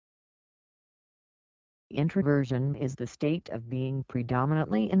Introversion is the state of being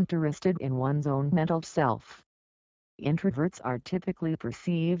predominantly interested in one's own mental self. Introverts are typically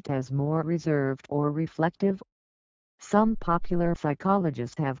perceived as more reserved or reflective. Some popular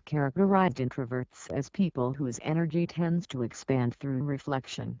psychologists have characterized introverts as people whose energy tends to expand through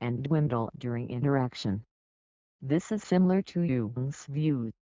reflection and dwindle during interaction. This is similar to Jung's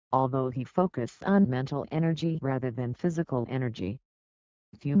view, although he focused on mental energy rather than physical energy.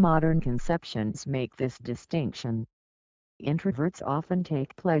 Few modern conceptions make this distinction. Introverts often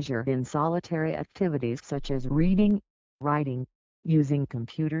take pleasure in solitary activities such as reading, writing, using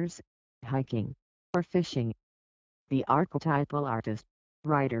computers, hiking, or fishing. The archetypal artist,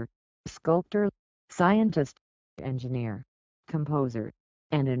 writer, sculptor, scientist, engineer, composer,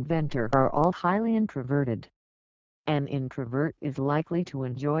 and inventor are all highly introverted. An introvert is likely to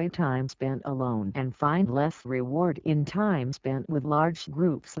enjoy time spent alone and find less reward in time spent with large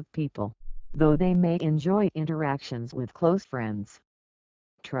groups of people, though they may enjoy interactions with close friends.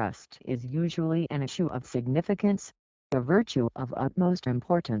 Trust is usually an issue of significance. A virtue of utmost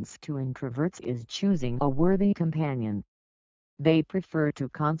importance to introverts is choosing a worthy companion. They prefer to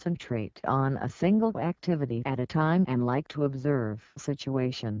concentrate on a single activity at a time and like to observe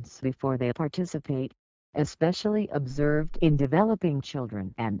situations before they participate, especially observed in developing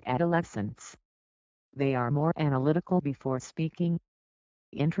children and adolescents. They are more analytical before speaking.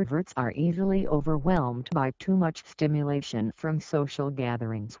 Introverts are easily overwhelmed by too much stimulation from social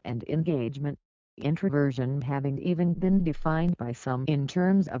gatherings and engagement, introversion having even been defined by some in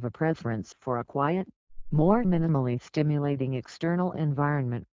terms of a preference for a quiet, more minimally stimulating external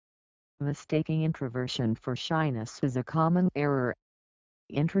environment. Mistaking introversion for shyness is a common error.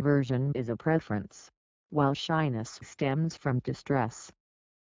 Introversion is a preference, while shyness stems from distress.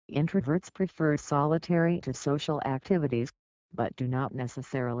 Introverts prefer solitary to social activities, but do not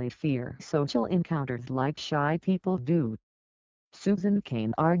necessarily fear social encounters like shy people do. Susan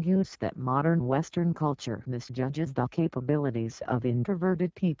Cain argues that modern Western culture misjudges the capabilities of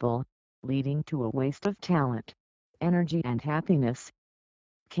introverted people, leading to a waste of talent, energy and happiness.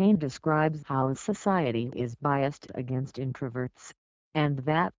 Cain describes how society is biased against introverts, and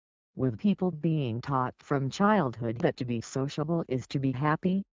that, with people being taught from childhood that to be sociable is to be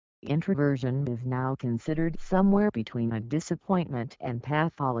happy, introversion is now considered somewhere between a disappointment and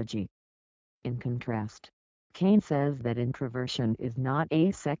pathology. In contrast, Cain says that introversion is not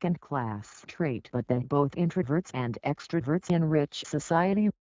a second-class trait but that both introverts and extroverts enrich society,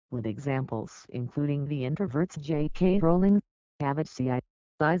 with examples including the introverts J.K. Rowling, Cavett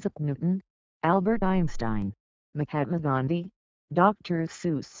Isaac Newton, Albert Einstein, Mahatma Gandhi, Dr.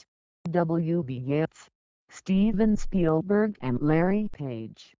 Seuss, W.B. Yeats, Steven Spielberg and Larry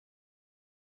Page.